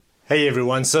Hey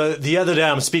everyone, so the other day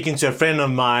I'm speaking to a friend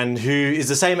of mine who is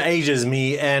the same age as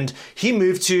me, and he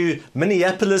moved to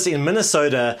Minneapolis in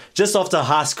Minnesota just after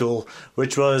high school,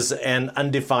 which was an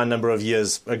undefined number of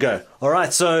years ago.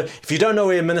 Alright, so if you don't know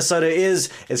where Minnesota is,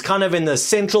 it's kind of in the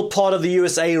central part of the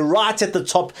USA, right at the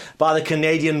top by the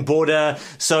Canadian border.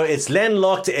 So it's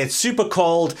landlocked, it's super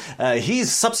cold.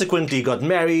 He's subsequently got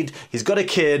married, he's got a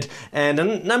kid, and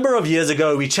a number of years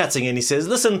ago we're chatting and he says,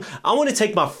 listen, I want to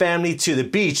take my family to the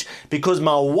beach because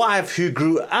my wife, who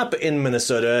grew up in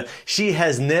Minnesota, she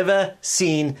has never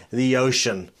seen the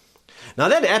ocean. Now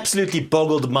that absolutely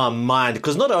boggled my mind,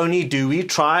 because not only do we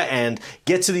try and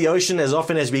get to the ocean as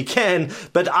often as we can,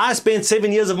 but I spent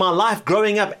 7 years of my life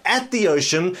growing up at the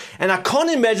ocean, and I can't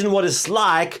imagine what it's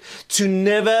like to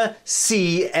never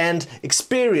see and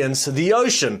experience the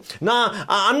ocean. Now,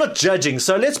 I'm not judging,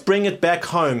 so let's bring it back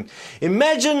home.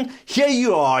 Imagine here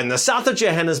you are in the south of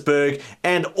Johannesburg,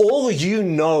 and all you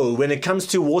know when it comes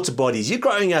to water bodies, you're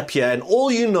growing up here, and all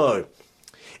you know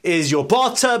is your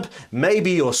bathtub, maybe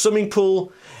your swimming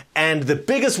pool, and the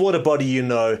biggest water body you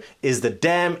know is the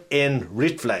dam in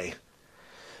Rietvlei.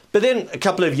 But then a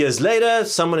couple of years later,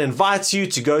 someone invites you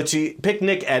to go to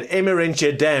picnic at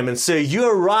Emmarentia Dam, and so you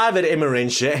arrive at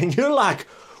Emmarentia and you're like,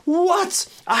 what?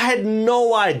 I had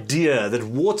no idea that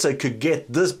water could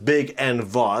get this big and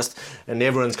vast, and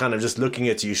everyone's kind of just looking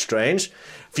at you strange.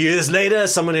 A few years later,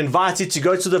 someone invites you to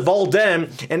go to the Vol Dam,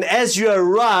 and as you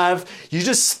arrive, you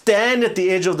just stand at the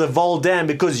edge of the Vol Dam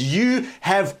because you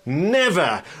have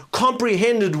never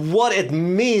comprehended what it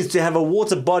means to have a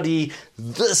water body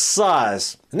this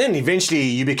size. And then eventually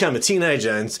you become a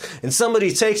teenager and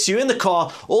somebody takes you in the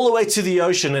car all the way to the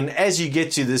ocean, and as you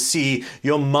get to the sea,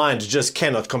 your mind just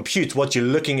cannot compute what you're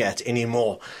looking at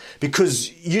anymore,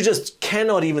 because you just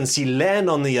cannot even see land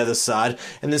on the other side.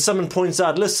 And then someone points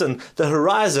out, listen, the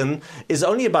horizon is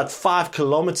only about 5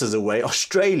 kilometers away.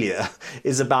 Australia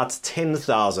is about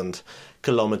 10,000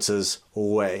 kilometers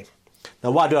away. Now,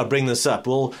 why do I bring this up?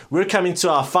 Well, we're coming to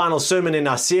our final sermon in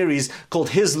our series called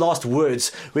His Last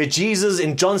Words, where Jesus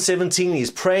in John 17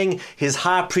 is praying his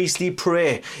high priestly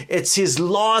prayer. It's his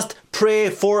last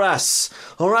prayer for us.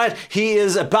 All right, he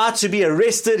is about to be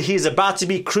arrested, he is about to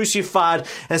be crucified,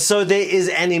 and so there is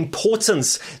an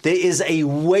importance, there is a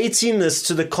weightiness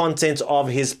to the content of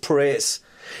his prayers.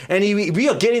 And we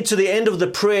are getting to the end of the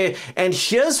prayer, and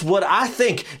here's what I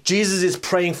think Jesus is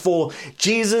praying for.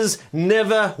 Jesus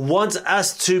never wants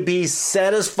us to be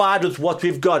satisfied with what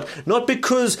we've got. Not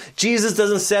because Jesus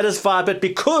doesn't satisfy, but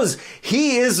because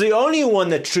he is the only one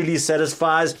that truly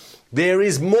satisfies. There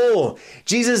is more.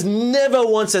 Jesus never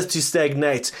wants us to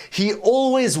stagnate. He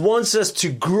always wants us to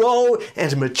grow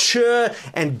and mature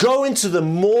and go into the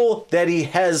more that he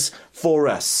has for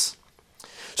us.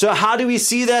 So how do we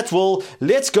see that? Well,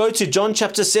 let's go to John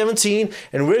chapter 17,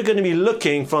 and we're going to be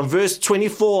looking from verse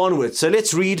 24 onwards. So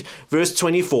let's read verse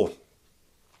 24.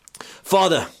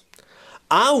 Father,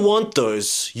 I want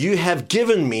those you have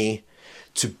given me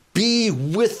to be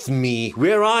with me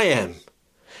where I am,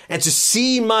 and to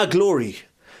see my glory,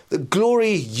 the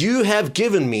glory you have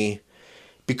given me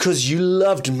because you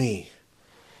loved me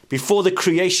before the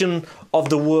creation of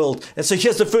the world. And so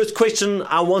here's the first question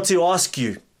I want to ask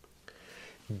you.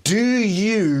 Do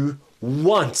you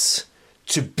want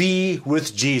to be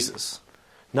with Jesus?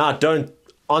 Now, don't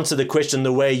answer the question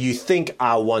the way you think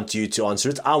I want you to answer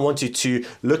it. I want you to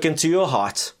look into your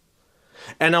heart,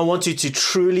 and I want you to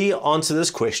truly answer this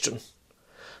question.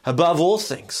 Above all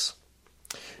things,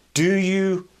 do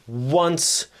you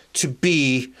want to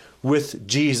be with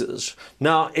Jesus?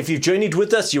 Now, if you've journeyed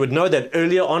with us, you would know that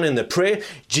earlier on in the prayer,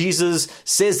 Jesus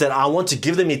says that I want to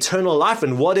give them eternal life.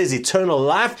 And what is eternal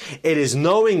life? It is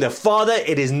knowing the Father,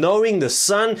 it is knowing the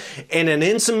Son in an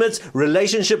intimate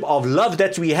relationship of love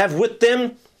that we have with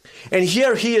them. And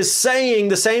here he is saying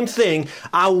the same thing.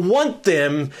 I want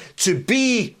them to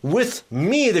be with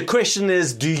me. The question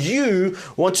is, do you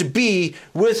want to be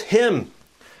with him?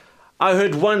 I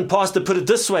heard one pastor put it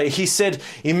this way. He said,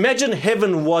 imagine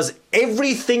heaven was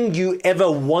everything you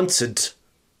ever wanted.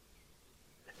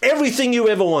 Everything you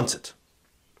ever wanted.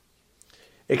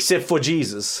 Except for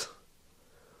Jesus.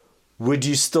 Would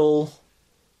you still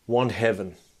want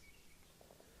heaven?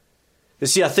 You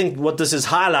see, I think what this is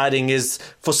highlighting is,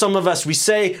 for some of us, we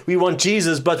say we want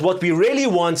Jesus, but what we really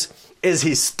want is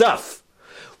his stuff.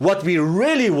 What we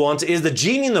really want is the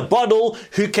genie in the bottle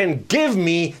who can give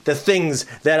me the things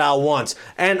that I want.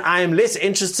 And I am less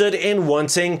interested in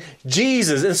wanting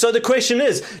Jesus. And so the question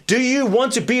is, do you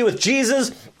want to be with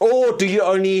Jesus, or do you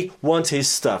only want his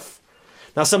stuff?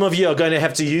 Now, some of you are going to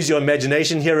have to use your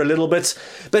imagination here a little bit,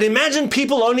 but imagine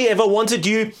people only ever wanted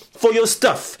you for your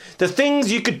stuff, the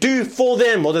things you could do for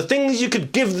them, or the things you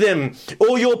could give them,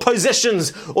 or your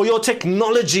possessions, or your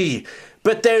technology,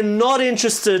 but they're not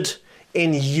interested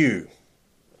in you.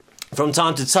 From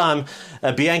time to time,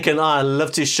 Bianca and I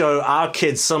love to show our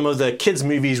kids some of the kids'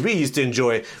 movies we used to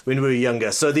enjoy when we were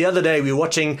younger. So the other day we were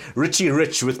watching Richie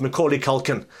Rich with Macaulay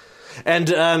Culkin.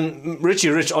 And Richie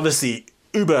Rich, obviously,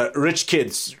 uber rich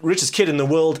kid, richest kid in the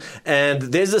world, and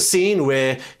there's a scene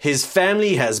where his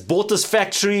family has bought this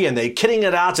factory and they're kitting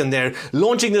it out and they're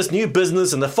launching this new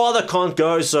business and the father can't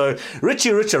go, so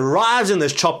Richie Rich arrives in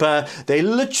this chopper. They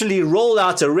literally roll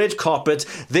out a red carpet.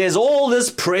 There's all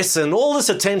this press and all this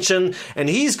attention, and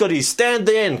he's got to stand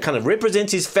there and kind of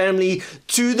represent his family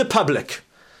to the public.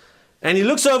 And he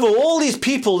looks over all these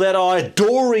people that are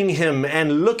adoring him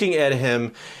and looking at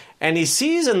him, and he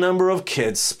sees a number of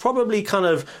kids, probably kind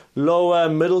of lower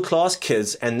middle class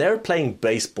kids, and they're playing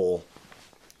baseball.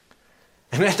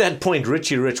 And at that point,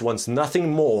 Richie Rich wants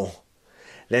nothing more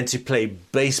than to play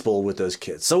baseball with those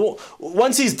kids. So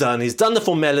once he's done the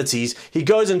formalities, he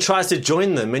goes and tries to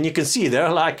join them, and you can see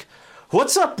they're like,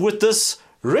 what's up with this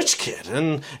rich kid?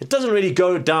 And it doesn't really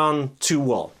go down too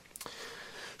well.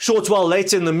 Short while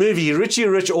later in the movie, Richie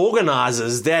Rich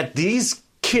organizes that these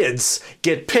kids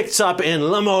get picked up in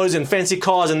limos and fancy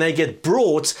cars and they get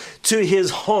brought to his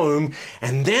home,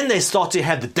 and then they start to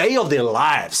have the day of their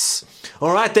lives.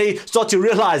 All right, they start to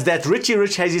realize that Richie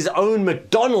Rich has his own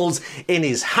McDonald's in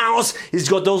his house. He's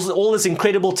got all this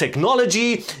incredible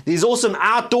technology, these awesome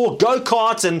outdoor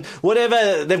go-karts and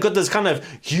whatever. They've got this kind of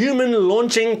human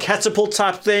launching catapult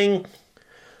type thing.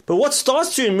 But what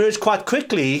starts to emerge quite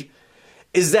quickly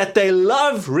is that they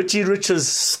love Richie Rich's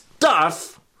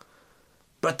stuff,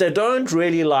 but they don't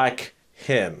really like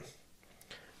him.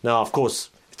 Now, of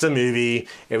course, it's a movie.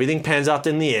 Everything pans out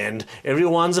in the end.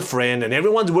 Everyone's a friend and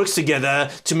everyone works together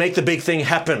to make the big thing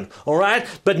happen. All right?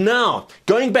 But now,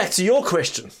 going back to your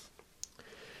question,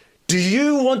 do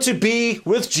you want to be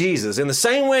with Jesus in the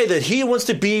same way that he wants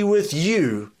to be with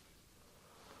you?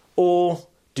 Or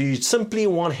do you simply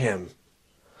want him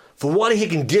for what he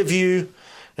can give you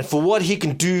and for what he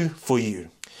can do for you?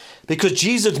 Because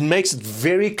Jesus makes it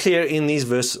very clear in these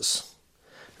verses.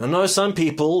 I know some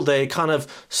people, they kind of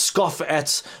scoff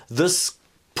at this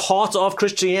part of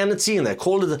Christianity and they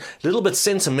call it a little bit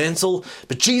sentimental,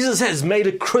 but Jesus has made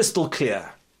it crystal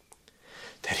clear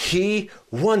that he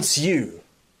wants you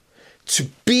to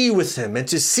be with him and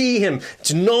to see him,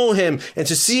 to know him, and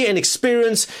to see and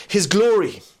experience his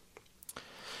glory.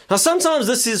 Now, sometimes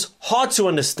this is hard to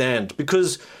understand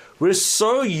because we're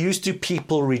so used to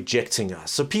people rejecting us.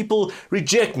 So people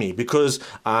reject me because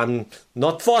I'm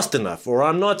not fast enough, or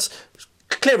I'm not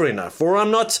clever enough, or I'm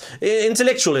not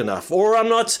intellectual enough, or I'm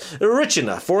not rich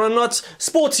enough, or I'm not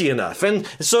sporty enough. And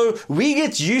so we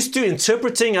get used to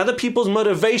interpreting other people's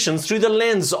motivations through the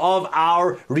lens of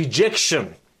our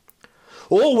rejection.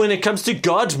 Or when it comes to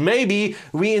God, maybe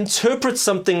we interpret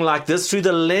something like this through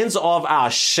the lens of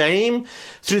our shame,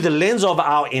 through the lens of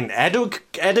our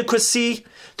inadequacy,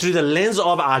 through the lens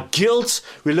of our guilt.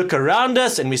 We look around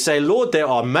us and we say, Lord, there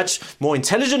are much more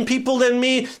intelligent people than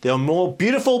me. There are more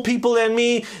beautiful people than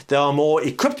me. There are more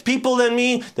equipped people than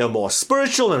me. There are more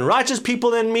spiritual and righteous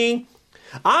people than me.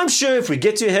 I'm sure if we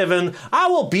get to heaven, I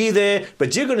will be there,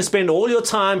 but you're going to spend all your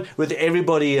time with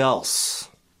everybody else.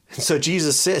 And so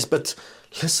Jesus says, but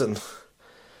listen,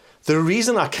 the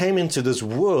reason I came into this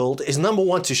world is, number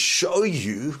one, to show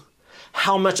you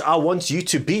how much I want you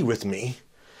to be with me.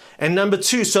 And number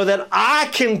two, so that I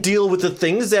can deal with the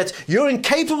things that you're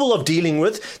incapable of dealing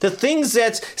with, the things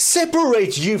that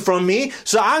separate you from me.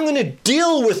 So I'm going to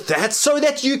deal with that so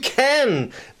that you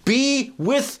can be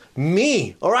with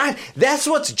me. All right? That's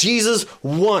what Jesus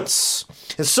wants.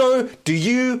 And so, do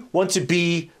you want to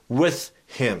be with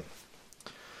him?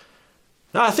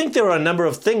 Now, I think there are a number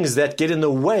of things that get in the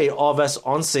way of us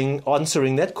answering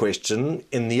that question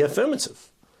in the affirmative.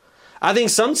 I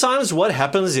think sometimes what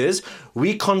happens is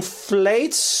we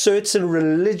conflate certain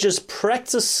religious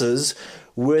practices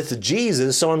with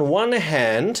Jesus. So on one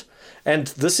hand, and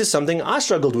this is something I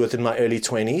struggled with in my early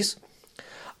 20s,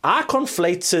 I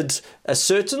conflated a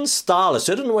certain style, a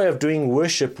certain way of doing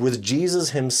worship with Jesus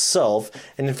himself.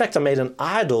 And in fact, I made an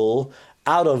idol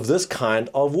out of this kind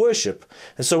of worship.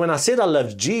 And so when I said I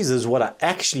loved Jesus, what I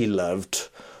actually loved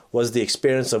was the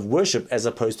experience of worship as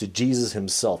opposed to Jesus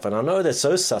himself. And I know that's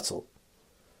so subtle,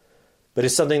 but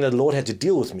it's something that the Lord had to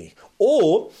deal with me.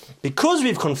 Or, because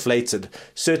we've conflated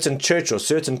certain church or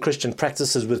certain Christian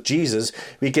practices with Jesus,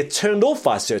 we get turned off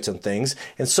by certain things,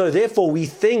 and so therefore we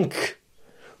think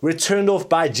we're turned off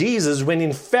by Jesus when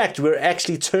in fact we're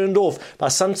actually turned off by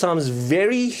sometimes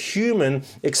very human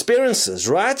experiences,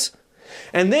 right?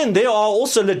 And then there are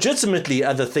also legitimately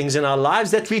other things in our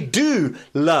lives that we do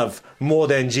love more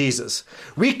than Jesus.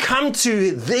 We come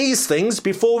to these things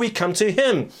before we come to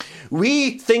Him.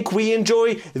 We think we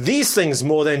enjoy these things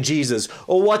more than Jesus,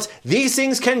 or what these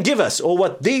things can give us, or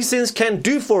what these things can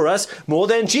do for us more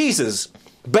than Jesus.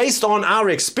 Based on our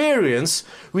experience,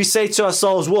 we say to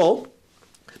ourselves, well,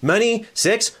 money,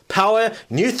 sex, power,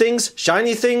 new things,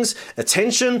 shiny things,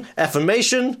 attention,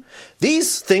 affirmation.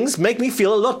 These things make me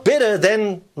feel a lot better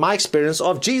than my experience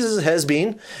of Jesus has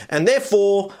been. And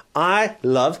therefore, I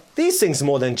love these things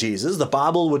more than Jesus. The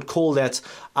Bible would call that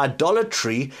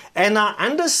idolatry. And I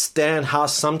understand how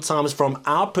sometimes from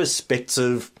our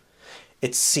perspective,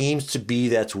 it seems to be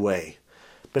that way.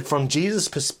 But from Jesus'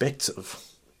 perspective,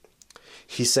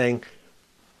 He's saying,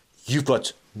 you've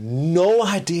got no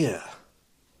idea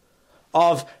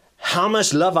of how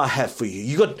much love I have for you.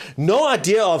 You got no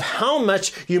idea of how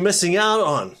much you're missing out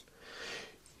on.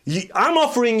 I'm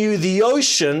offering you the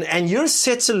ocean and you're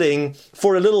settling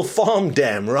for a little farm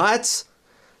dam, right?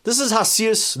 This is how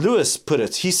C.S. Lewis put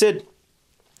it. He said,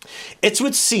 it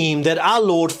would seem that our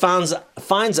Lord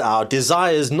finds our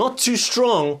desires not too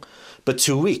strong, but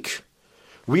too weak.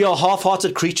 We are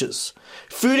half-hearted creatures,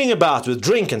 fooling about with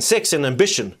drink and sex and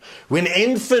ambition, when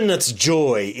infinite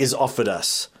joy is offered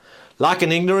us. Like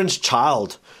an ignorant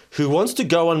child who wants to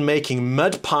go on making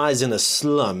mud pies in a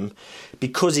slum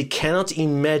because he cannot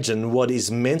imagine what is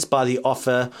meant by the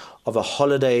offer of a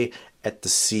holiday at the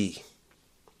sea.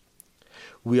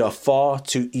 We are far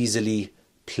too easily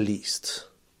pleased.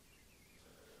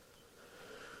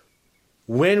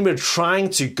 When we're trying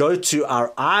to go to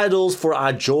our idols for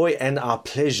our joy and our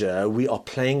pleasure, we are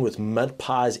playing with mud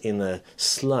pies in a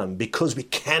slum because we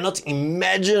cannot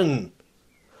imagine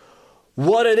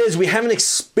what it is we haven't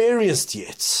experienced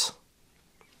yet.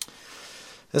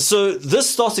 And so this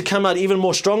starts to come out even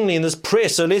more strongly in this prayer.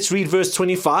 So let's read verse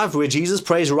 25 where Jesus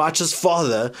prays, righteous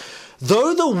Father,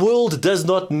 though the world does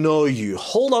not know you.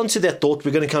 Hold on to that thought.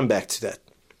 We're going to come back to that.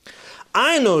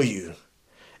 I know you,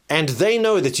 and they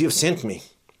know that you have sent me.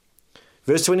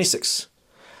 Verse 26.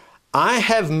 I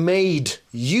have made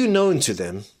you known to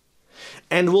them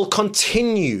and will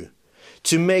continue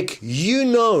to make you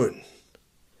known,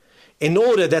 in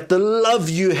order that the love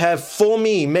you have for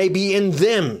me may be in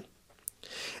them,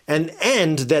 and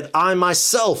that I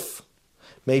myself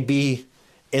may be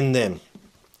in them.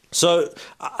 So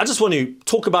I just want to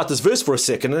talk about this verse for a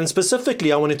second, and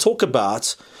specifically I want to talk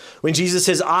about when Jesus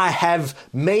says, I have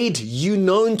made you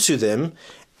known to them,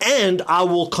 and I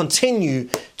will continue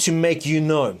to make you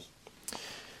known.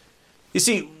 You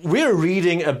see, we're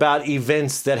reading about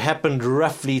events that happened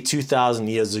roughly 2,000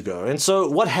 years ago. And so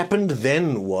what happened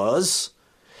then was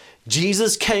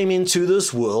Jesus came into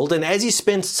this world, and as He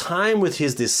spent time with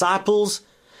His disciples,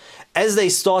 as they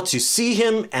start to see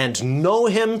Him and know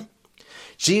Him,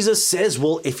 Jesus says,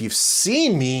 well, if you've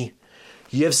seen me,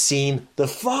 you have seen the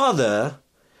Father.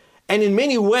 And in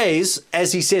many ways,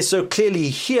 as He says so clearly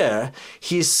here,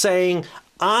 He is saying,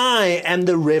 I am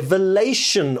the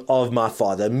revelation of my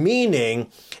Father,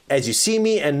 meaning, as you see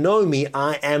me and know me,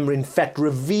 I am in fact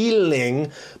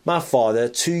revealing my Father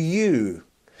to you.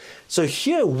 So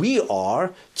here we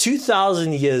are,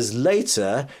 2,000 years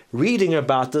later, reading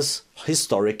about this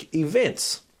historic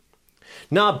event.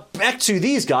 Now, back to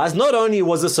these guys, not only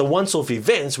was this a once-off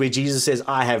event where Jesus says,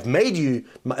 I have made you,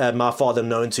 my Father,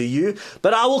 known to you,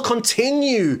 but I will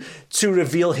continue to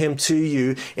reveal Him to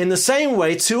you in the same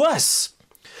way to us.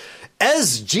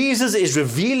 As Jesus is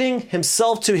revealing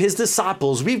Himself to His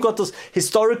disciples, we've got this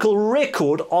historical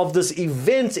record of this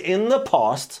event in the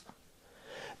past,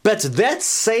 but that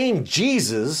same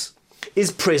Jesus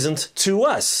is present to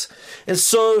us. And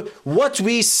so what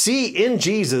we see in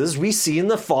Jesus, we see in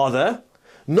the Father,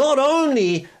 not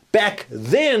only back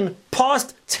then,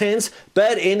 past tense,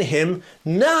 but in Him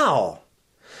now.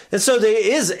 And so there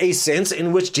is a sense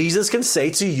in which Jesus can say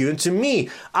to you and to me,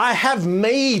 I have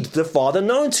made the Father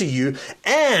known to you,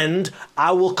 and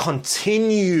I will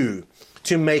continue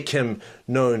to make Him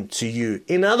known to you.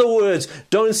 In other words,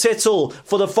 don't settle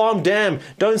for the farm dam.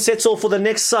 Don't settle for the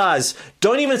next size.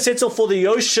 Don't even settle for the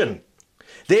ocean.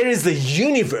 There is the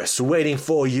universe waiting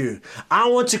for you. I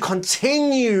want to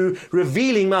continue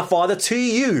revealing my Father to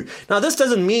you. Now, this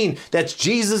doesn't mean that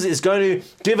Jesus is going to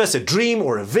give us a dream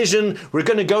or a vision. We're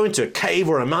going to go into a cave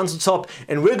or a mountaintop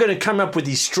and we're going to come up with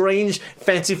these strange,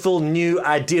 fanciful new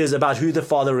ideas about who the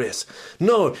Father is.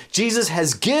 No, Jesus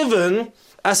has given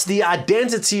us the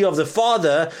identity of the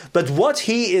Father, but what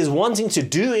He is wanting to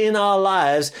do in our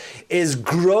lives is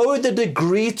grow the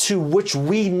degree to which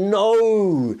we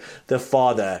know the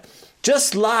Father.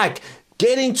 Just like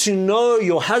getting to know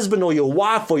your husband or your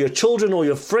wife or your children or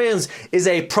your friends is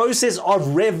a process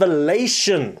of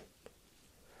revelation.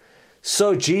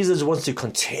 So Jesus wants to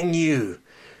continue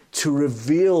to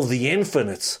reveal the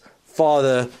infinite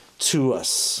Father to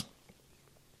us.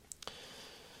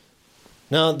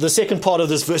 Now, the second part of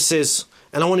this verse says,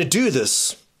 and I want to do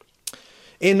this,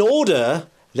 in order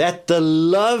that the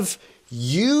love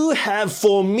you have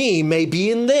for me may be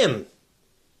in them.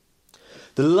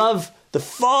 The love the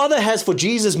Father has for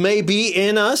Jesus may be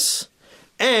in us,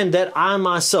 and that I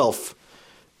myself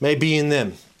may be in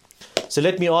them. So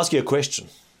let me ask you a question.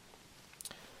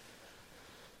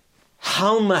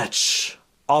 How much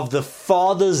of the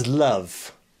Father's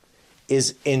love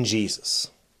is in Jesus?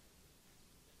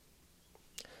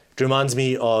 It reminds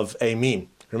me of a meme.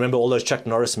 Remember all those Chuck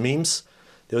Norris memes?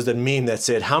 There was that meme that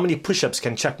said, how many push-ups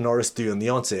can Chuck Norris do? And the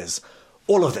answer is,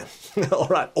 all of them. All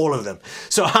right, all of them.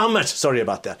 So how much, sorry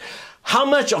about that. How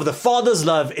much of the Father's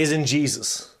love is in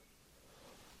Jesus?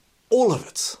 All of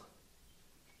it.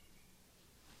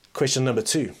 Question number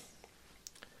 2.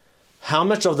 How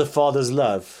much of the Father's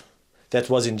love that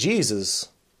was in Jesus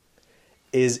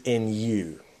is in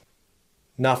you?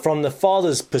 Now, from the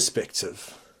Father's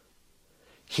perspective,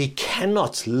 He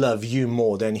cannot love you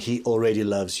more than He already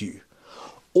loves you.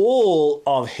 All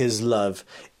of His love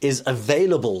is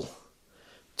available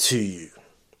to you.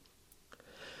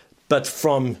 But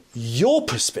from your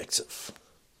perspective,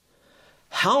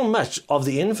 how much of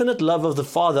the infinite love of the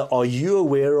Father are you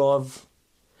aware of?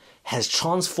 Has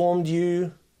transformed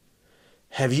you?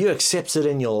 Have you accepted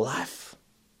in your life?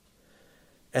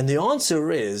 And the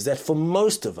answer is that for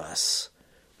most of us,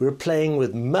 we're playing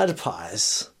with mud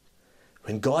pies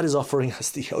when God is offering us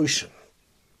the ocean.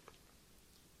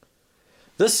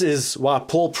 This is why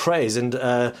Paul prays, and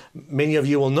many of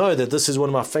you will know that this is one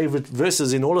of my favorite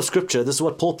verses in all of Scripture. This is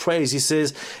what Paul prays. He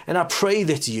says, and I pray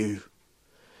that you,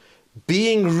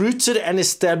 being rooted and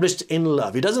established in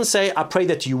love. He doesn't say, I pray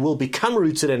that you will become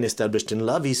rooted and established in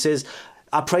love. He says,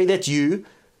 I pray that you,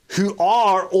 who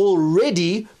are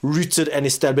already rooted and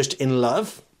established in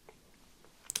love,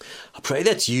 I pray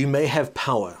that you may have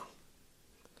power,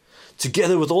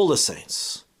 together with all the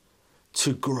saints,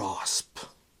 to grasp.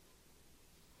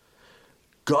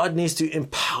 God needs to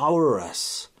empower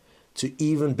us to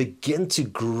even begin to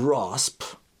grasp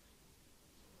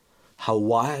how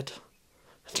wide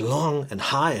and long and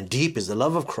high and deep is the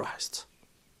love of Christ.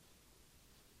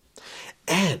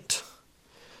 And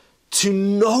to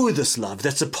know this love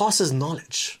that surpasses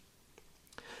knowledge.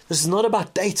 This is not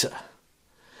about data.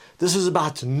 This is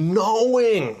about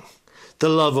knowing the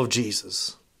love of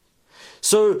Jesus.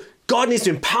 So God needs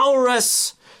to empower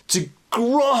us to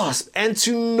grasp and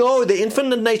to know the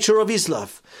infinite nature of His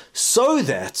love, so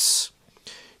that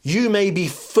you may be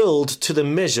filled to the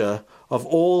measure of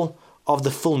all of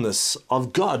the fullness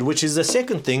of God, which is the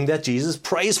second thing that Jesus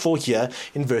prays for here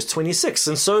in verse 26.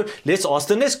 And so let's ask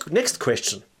the next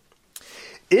question.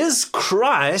 Is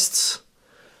Christ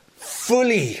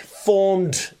fully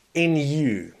formed in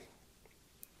you?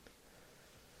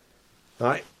 All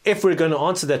right, if we're going to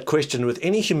answer that question with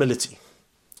any humility,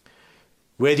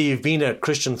 whether you've been a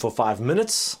Christian for 5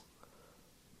 minutes,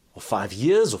 or 5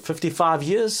 years, or 55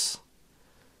 years,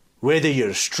 whether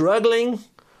you're struggling,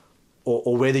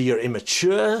 or whether you're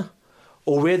immature,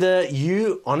 or whether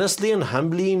you honestly and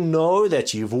humbly know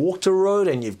that you've walked a road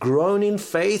and you've grown in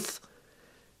faith,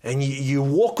 and you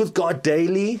walk with God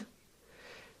daily,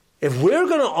 if we're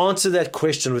going to answer that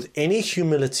question with any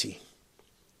humility,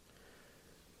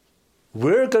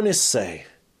 we're going to say,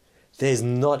 there's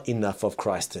not enough of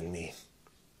Christ in me.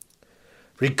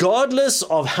 Regardless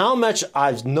of how much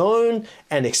I've known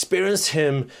and experienced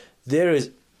Him, there is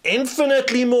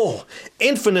infinitely more,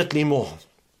 infinitely more.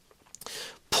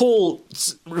 Paul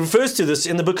refers to this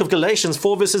in the book of Galatians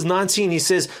 4 verses 19. He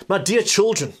says, my dear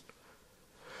children,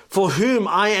 for whom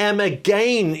I am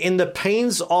again in the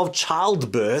pains of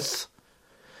childbirth,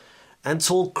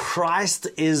 until Christ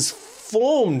is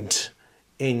formed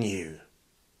in you.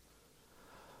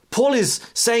 Paul is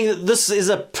saying that this is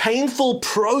a painful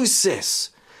process.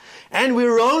 And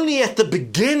we're only at the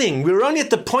beginning. We're only at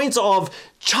the point of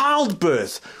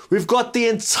childbirth. We've got the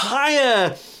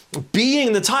entire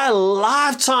being, the entire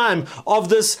lifetime of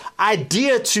this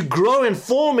idea to grow and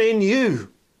form in you.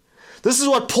 This is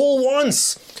what Paul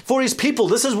wants for his people.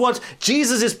 This is what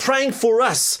Jesus is praying for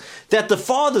us, that the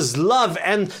Father's love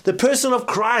and the person of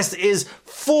Christ is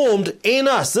formed in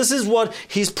us. This is what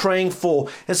he's praying for.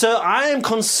 And so I am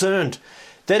concerned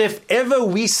that if ever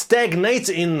we stagnate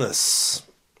in this,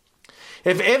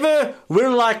 if ever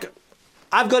we're like,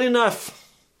 I've got enough,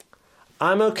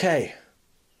 I'm okay,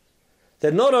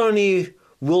 that not only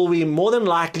will we more than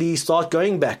likely start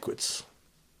going backwards,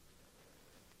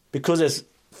 because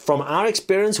from our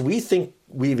experience, we think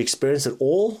we've experienced it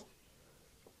all.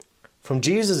 From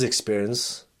Jesus'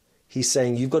 experience, he's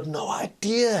saying, you've got no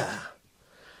idea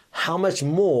how much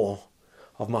more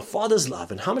of my Father's love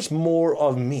and how much more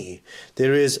of me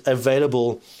there is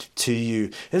available to you.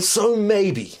 And so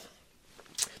maybe,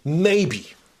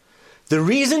 the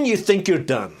reason you think you're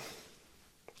done,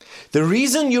 the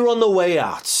reason you're on the way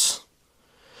out,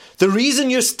 the reason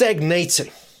you're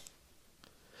stagnating,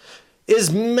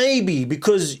 is maybe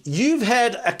because you've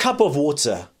had a cup of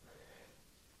water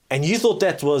and you thought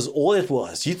that was all it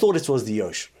was. You thought it was the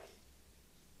ocean.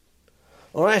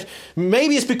 All right?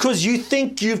 Maybe it's because you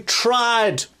think you've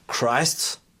tried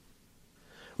Christ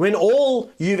when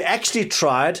all you've actually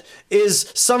tried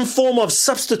is some form of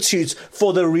substitute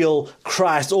for the real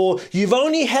Christ. Or you've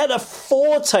only had a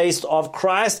foretaste of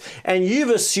Christ and you've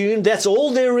assumed that's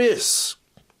all there is.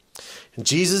 And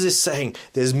Jesus is saying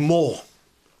there's more.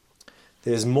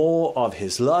 There's more of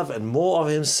his love and more of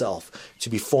himself to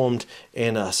be formed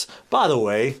in us. By the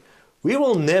way, we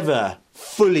will never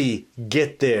fully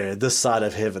get there this side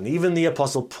of heaven. Even the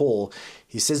Apostle Paul,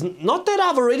 he says, not that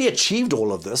I've already achieved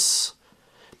all of this,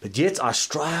 but yet I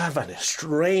strive and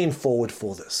strain forward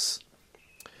for this.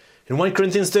 In 1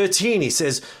 Corinthians 13, he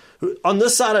says, on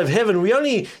this side of heaven, we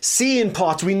only see in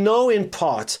part, we know in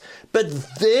part, but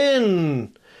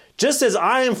then, just as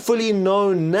I am fully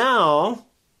known now,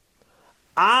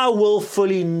 I will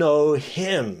fully know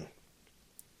him.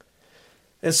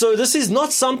 And so this is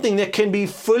not something that can be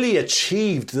fully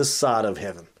achieved this side of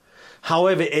heaven.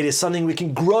 However, it is something we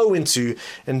can grow into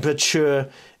and mature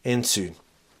into.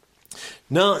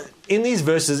 Now, in these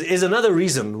verses is another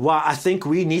reason why I think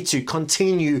we need to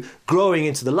continue growing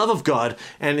into the love of God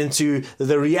and into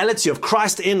the reality of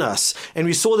Christ in us. And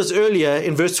we saw this earlier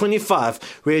in verse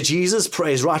 25, where Jesus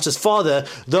prays, righteous Father,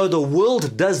 though the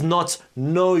world does not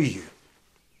know you.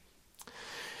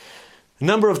 A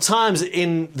number of times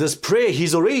in this prayer,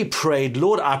 he's already prayed,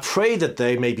 Lord, I pray that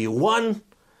they may be one,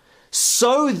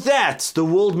 so that the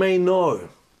world may know,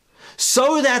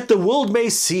 so that the world may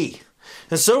see.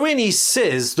 And so when he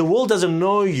says the world doesn't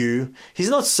know you, he's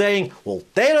not saying, well,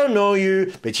 they don't know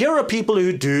you, but here are people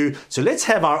who do, so let's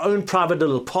have our own private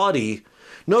little party.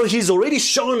 No, he's already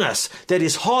shown us that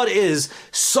his heart is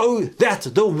so that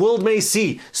the world may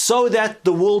see, so that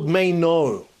the world may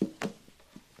know.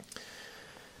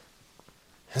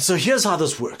 And so here's how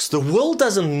this works. The world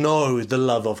doesn't know the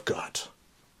love of God.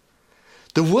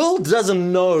 The world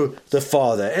doesn't know the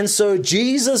Father. And so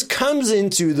Jesus comes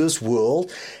into this world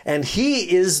and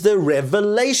he is the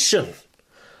revelation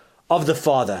of the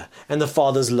Father and the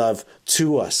Father's love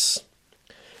to us.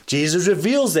 Jesus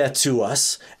reveals that to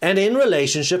us, and in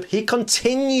relationship, he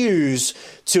continues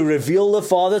to reveal the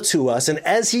Father to us. And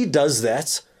as he does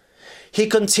that, he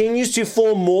continues to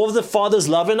form more of the Father's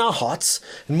love in our hearts,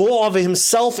 more of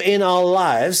himself in our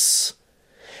lives.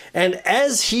 And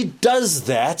as he does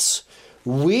that,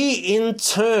 we in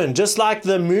turn, just like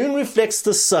the moon reflects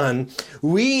the sun,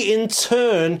 we in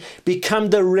turn become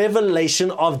the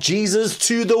revelation of Jesus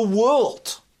to the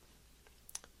world.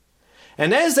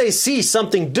 And as they see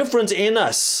something different in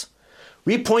us,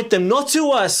 we point them not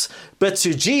to us, but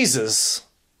to Jesus.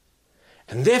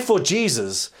 And therefore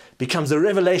Jesus becomes the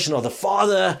revelation of the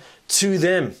Father to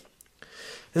them.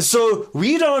 And so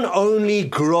we don't only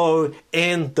grow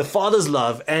in the Father's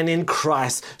love and in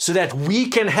Christ so that we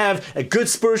can have a good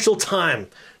spiritual time.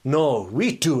 No,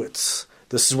 we do it.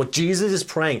 This is what Jesus is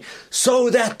praying. So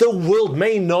that the world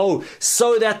may know,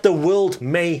 so that the world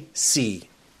may see.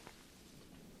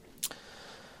 I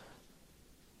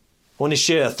want to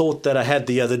share a thought that I had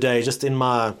the other day, just in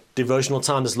my devotional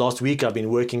time this last week. I've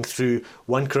been working through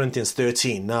 1 Corinthians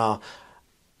 13. Now,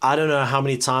 I don't know how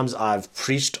many times I've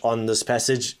preached on this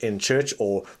passage in church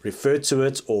or referred to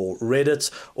it or read it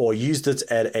or used it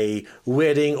at a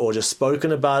wedding or just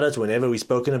spoken about it whenever we've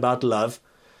spoken about love.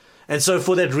 And so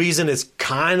for that reason, it's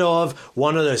kind of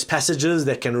one of those passages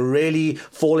that can really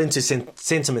fall into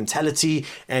sentimentality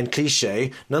and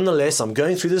cliche. Nonetheless, I'm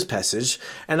going through this passage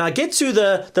and I get to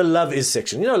the love is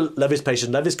section. You know, love is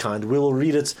patient, love is kind. We will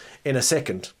read it in a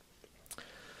second.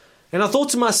 And I thought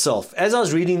to myself, as I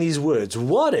was reading these words,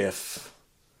 what if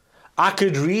I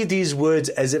could read these words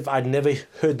as if I'd never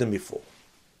heard them before?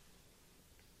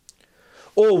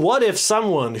 Or what if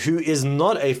someone who is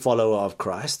not a follower of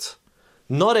Christ,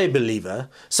 not a believer,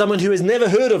 someone who has never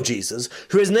heard of Jesus,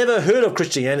 who has never heard of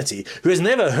Christianity, who has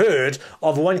never heard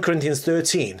of 1 Corinthians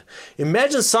 13,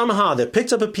 imagine somehow they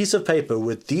picked up a piece of paper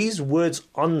with these words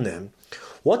on them.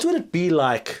 What would it be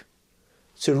like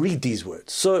to read these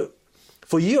words? So,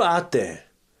 for you out there,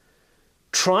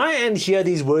 try and hear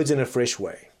these words in a fresh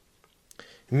way.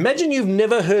 Imagine you've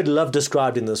never heard love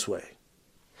described in this way.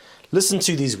 Listen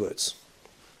to these words.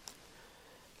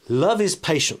 Love is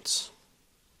patient.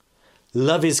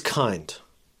 Love is kind.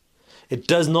 It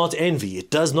does not envy. It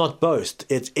does not boast.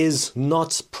 It is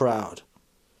not proud.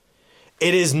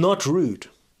 It is not rude.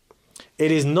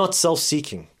 It is not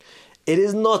self-seeking. It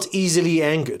is not easily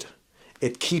angered.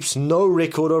 It keeps no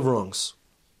record of wrongs.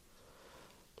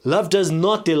 Love does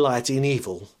not delight in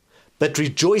evil, but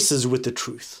rejoices with the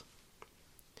truth.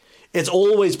 It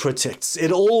always protects.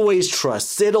 It always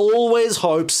trusts. It always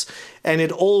hopes. And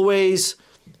it always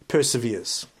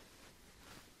perseveres.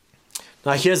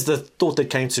 Now here's the thought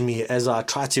that came to me as I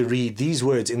tried to read these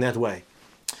words in that way.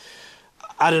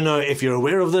 I don't know if you're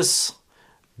aware of this,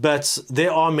 but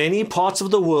there are many parts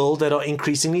of the world that are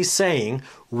increasingly saying,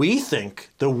 we think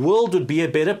the world would be a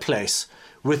better place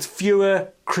with fewer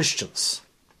Christians.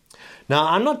 Now,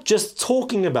 I'm not just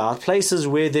talking about places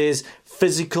where there's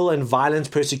physical and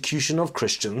violent persecution of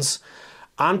Christians.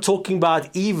 I'm talking about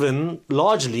even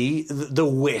largely the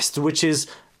West, which is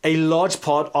a large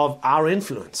part of our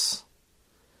influence.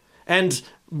 And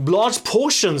large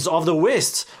portions of the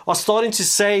West are starting to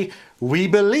say, we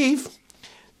believe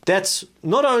that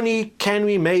not only can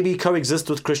we maybe coexist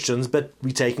with Christians, but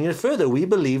we're taking it further. We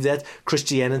believe that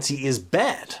Christianity is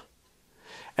bad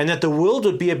and that the world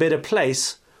would be a better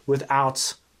place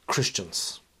without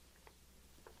Christians.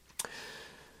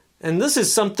 And this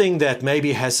is something that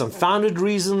maybe has some founded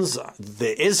reasons.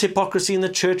 There is hypocrisy in the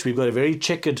church. We've got a very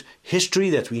checkered history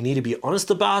that we need to be honest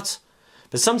about.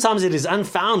 But sometimes it is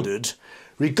unfounded.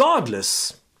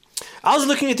 Regardless, I was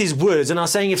looking at these words and I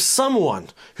was saying, if someone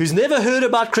who's never heard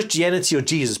about Christianity or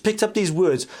Jesus picked up these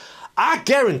words, I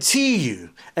guarantee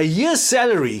you a year's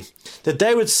salary that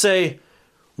they would say,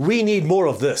 we need more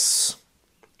of this.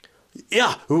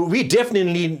 Yeah, we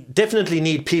definitely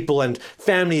need people and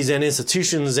families and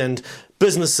institutions and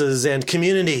businesses and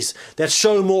communities that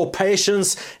show more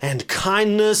patience and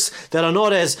kindness, that are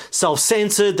not as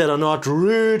self-centered, that are not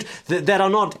rude, that are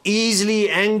not easily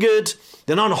angered,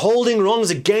 they're not holding wrongs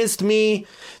against me,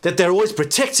 that they're always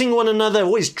protecting one another,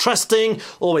 always trusting,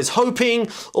 always hoping,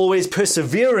 always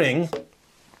persevering.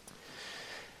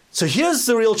 So here's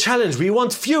the real challenge. We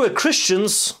want fewer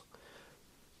Christians,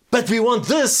 but we want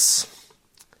this.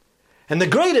 And the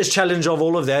greatest challenge of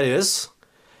all of that is,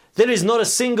 there is not a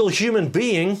single human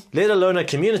being, let alone a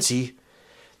community,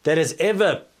 that has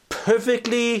ever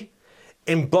perfectly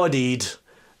embodied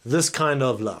this kind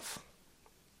of love.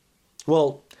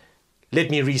 Well, let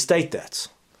me restate that.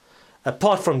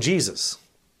 Apart from Jesus,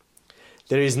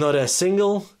 there is not a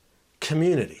single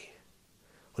community,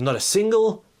 or not a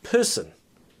single person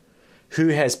who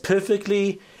has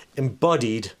perfectly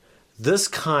embodied this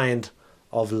kind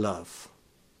of love.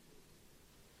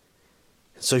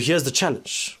 So here's the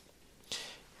challenge.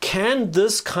 Can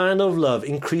this kind of love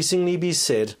increasingly be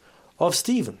said of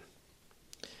Stephen?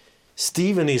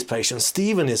 Stephen is patient.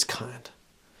 Stephen is kind.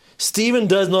 Stephen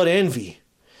does not envy.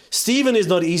 Stephen is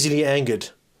not easily angered.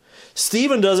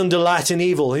 Stephen doesn't delight in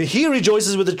evil. He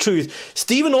rejoices with the truth.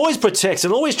 Stephen always protects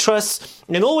and always trusts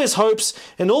and always hopes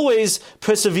and always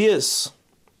perseveres.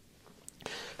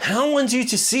 I want you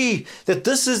to see that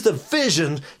this is the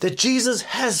vision that Jesus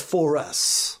has for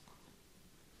us.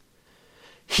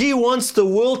 He wants the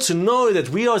world to know that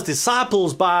we are his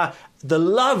disciples by the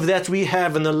love that we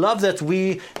have and the love that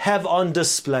we have on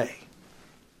display.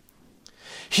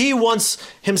 He wants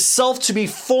himself to be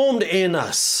formed in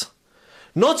us,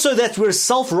 not so that we're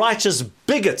self-righteous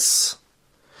bigots,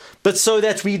 but so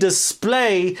that we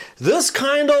display this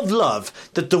kind of love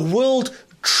that the world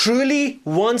truly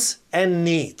wants and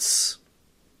needs.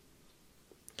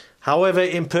 However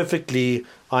imperfectly,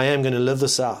 I am going to live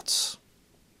this out.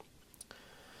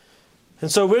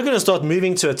 And so we're going to start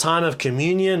moving to a time of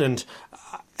communion. And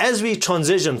as we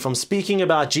transition from speaking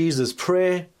about Jesus'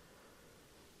 prayer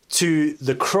to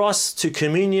the cross to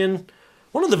communion,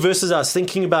 one of the verses I was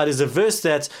thinking about is a verse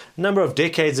that a number of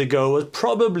decades ago was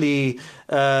probably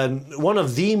one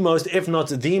of the most, if not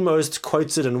the most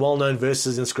quoted and well-known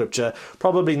verses in Scripture.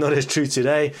 Probably not as true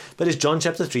today, but it's John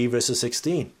chapter 3, verses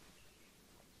 16.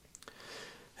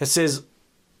 It says,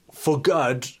 "For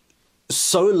God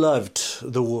so loved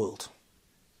the world."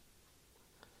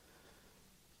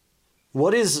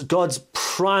 What is God's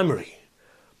primary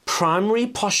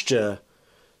posture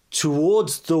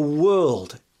towards the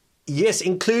world, yes,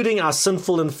 including our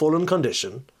sinful and fallen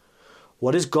condition,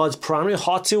 what is God's primary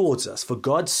heart towards us? For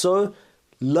God so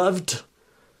loved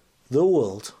the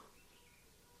world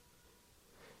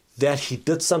that he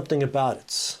did something about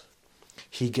it.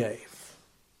 He gave.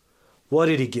 What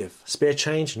did he give? Spare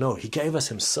change? No, he gave us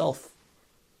himself.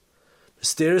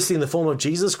 Mysteriously, in the form of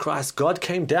Jesus Christ, God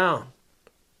came down.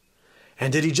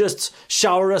 And did he just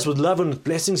shower us with love and with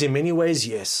blessings in many ways?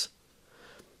 Yes.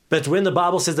 But when the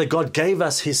Bible says that God gave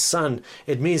us his son,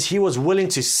 it means he was willing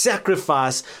to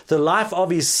sacrifice the life of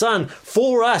his son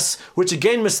for us, which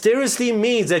again mysteriously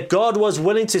means that God was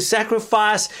willing to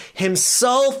sacrifice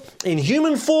himself in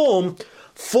human form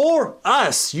for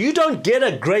us. You don't get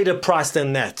a greater price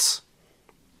than that.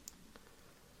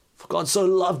 For God so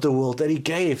loved the world that he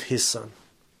gave his son,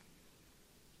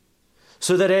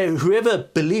 so that whoever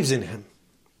believes in him,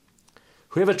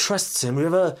 whoever trusts him,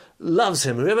 whoever loves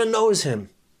him, whoever knows him,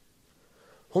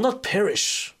 will not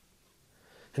perish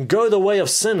and go the way of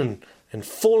sin and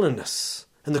fallenness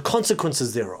and the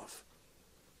consequences thereof,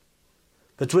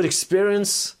 but would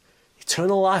experience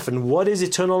eternal life. And what is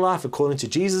eternal life? According to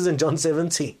Jesus in John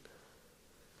 17,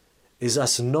 is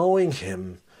us knowing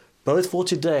him both for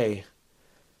today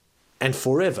and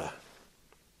forever.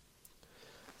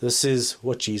 This is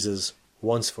what Jesus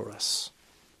wants for us.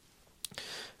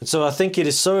 And so I think it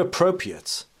is so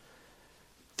appropriate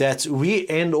that we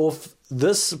end off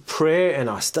this prayer and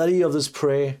our study of this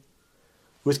prayer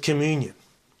with communion.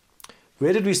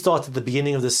 Where did we start at the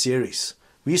beginning of this series?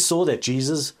 We saw that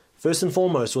Jesus, first and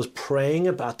foremost, was praying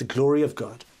about the glory of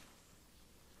God.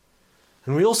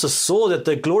 And we also saw that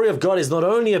the glory of God is not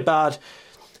only about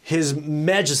his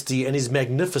majesty and his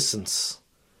magnificence,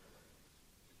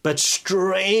 but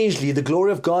strangely, the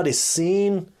glory of God is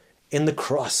seen in the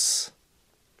cross.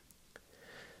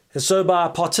 And so by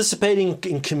participating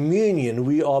in communion,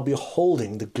 we are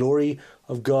beholding the glory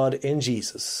of God in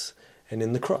Jesus and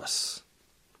in the cross.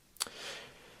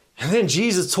 And then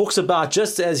Jesus talks about,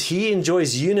 just as he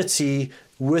enjoys unity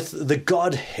with the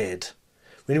Godhead,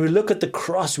 when we look at the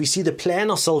cross, we see the plan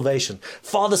of salvation,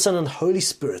 Father, Son, and Holy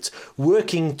Spirit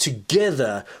working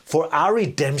together for our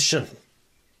redemption.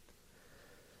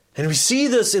 And we see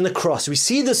this in the cross. We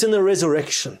see this in the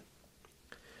resurrection.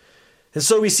 And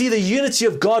so we see the unity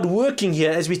of God working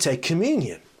here as we take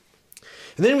communion.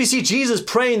 And then we see Jesus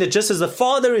praying that just as the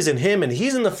Father is in him and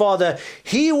he's in the Father,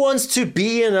 he wants to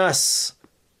be in us.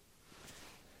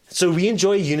 So we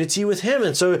enjoy unity with him.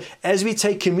 And so as we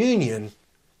take communion,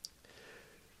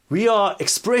 we are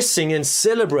expressing and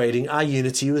celebrating our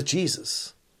unity with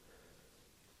Jesus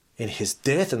in his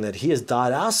death, and that he has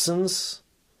died our sins,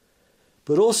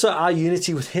 but also our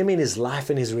unity with him in his life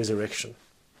and his resurrection.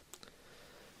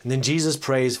 And then Jesus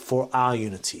prays for our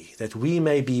unity, that we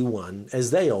may be one as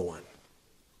they are one.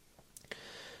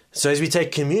 So as we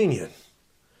take communion,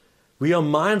 we are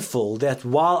mindful that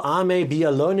while I may be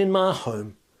alone in my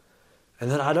home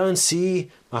and that I don't see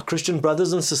my Christian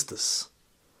brothers and sisters,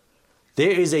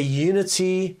 there is a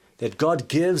unity that God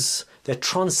gives that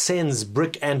transcends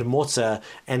brick and mortar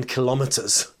and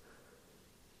kilometers.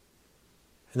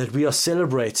 And that we are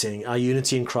celebrating our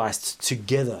unity in Christ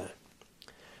together.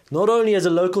 Not only as a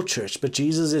local church, but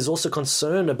Jesus is also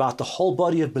concerned about the whole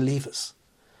body of believers.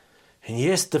 And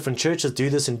yes, different churches do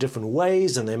this in different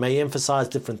ways, and they may emphasize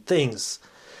different things.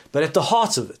 But at the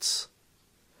heart of it,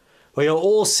 we are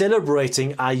all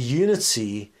celebrating our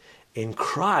unity in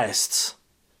Christ.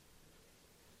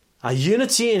 Our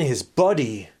unity in his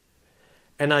body,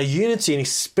 and our unity in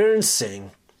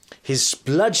experiencing his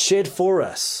blood shed for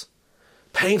us,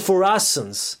 paying for our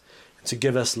sins, and to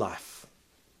give us life.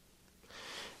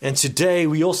 And today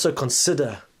we also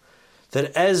consider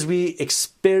that as we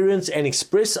experience and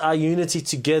express our unity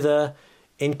together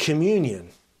in communion,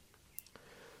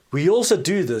 we also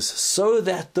do this so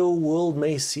that the world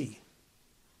may see.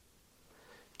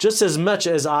 Just as much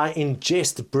as I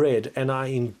ingest bread and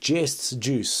I ingest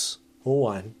juice or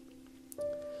wine,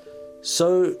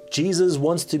 so Jesus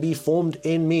wants to be formed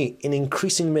in me in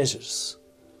increasing measures,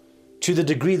 to the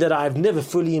degree that I've never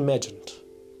fully imagined.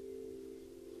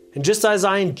 And just as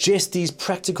I ingest these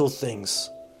practical things,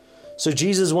 so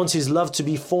Jesus wants his love to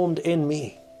be formed in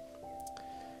me.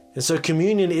 And so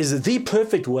communion is the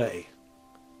perfect way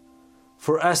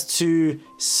for us to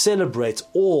celebrate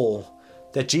all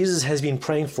that Jesus has been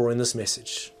praying for in this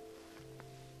message.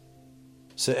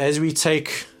 So as we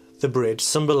take the bread,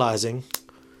 symbolizing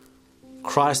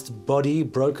Christ's body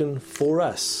broken for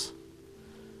us,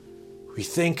 we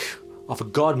think of a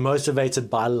God motivated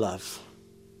by love.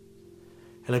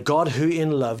 And a God who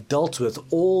in love dealt with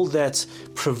all that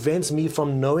prevents me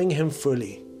from knowing him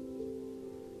fully.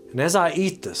 And as I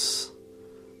eat this,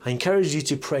 I encourage you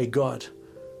to pray, God,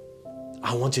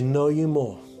 I want to know you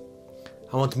more.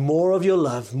 I want more of your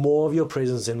love, more of your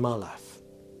presence in my life.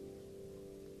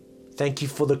 Thank you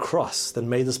for the cross that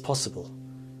made this possible.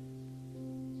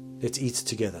 Let's eat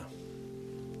together.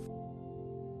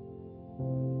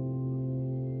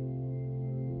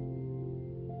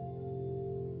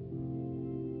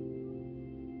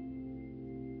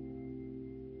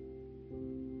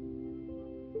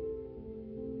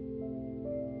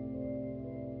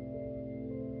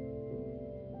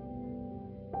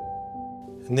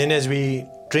 And then as we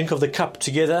drink of the cup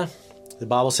together, the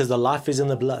Bible says the life is in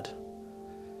the blood.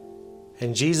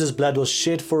 And Jesus' blood was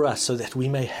shed for us so that we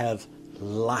may have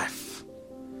life.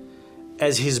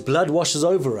 As his blood washes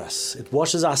over us, it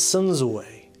washes our sins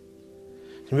away.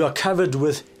 And we are covered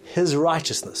with his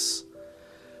righteousness,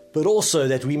 but also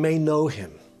that we may know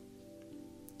him.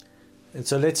 And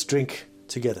so let's drink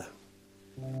together.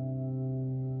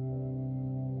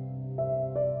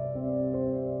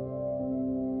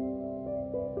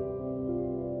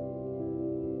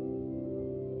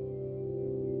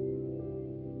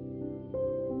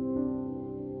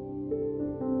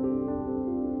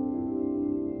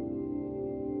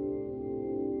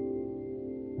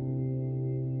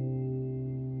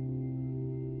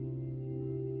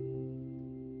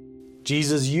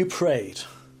 Jesus, you prayed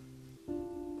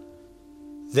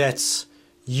that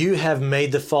you have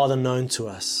made the Father known to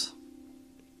us.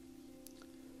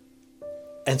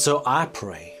 And so I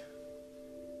pray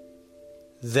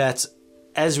that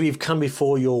as we've come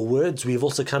before your words, we've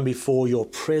also come before your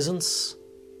presence.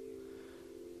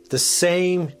 The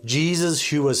same Jesus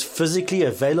who was physically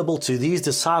available to these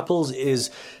disciples is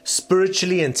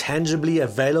spiritually and tangibly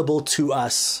available to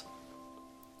us.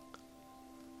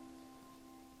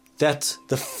 That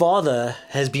the Father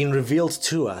has been revealed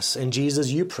to us. And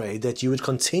Jesus, you prayed that you would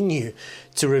continue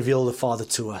to reveal the Father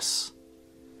to us.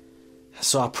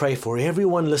 So I pray for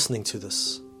everyone listening to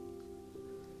this,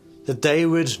 that they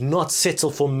would not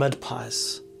settle for mud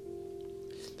pies.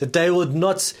 That they would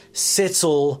not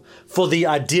settle for the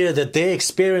idea that their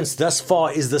experience thus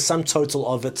far is the sum total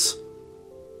of it,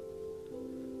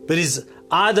 but is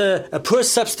either a poor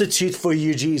substitute for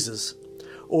you, Jesus,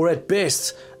 or at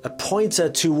best a pointer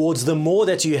towards the more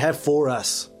that you have for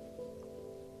us.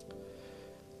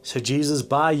 So Jesus,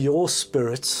 by your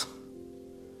Spirit,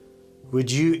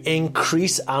 would you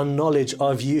increase our knowledge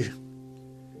of you?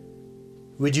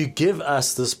 Would you give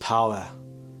us this power,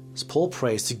 as Paul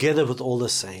prays, together with all the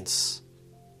saints,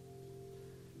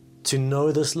 to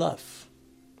know this love,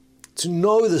 to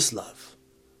know this love,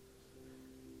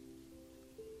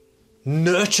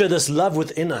 nurture this love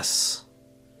within us.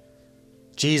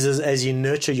 Jesus, as you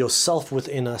nurture yourself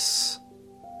within us.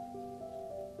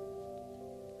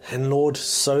 And Lord,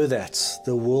 so that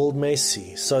the world may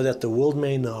see, so that the world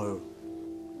may know.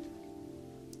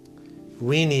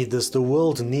 We need this, the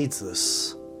world needs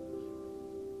this.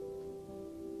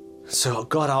 So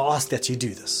God, I ask that you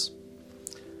do this.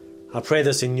 I pray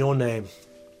this in your name.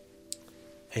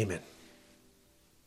 Amen.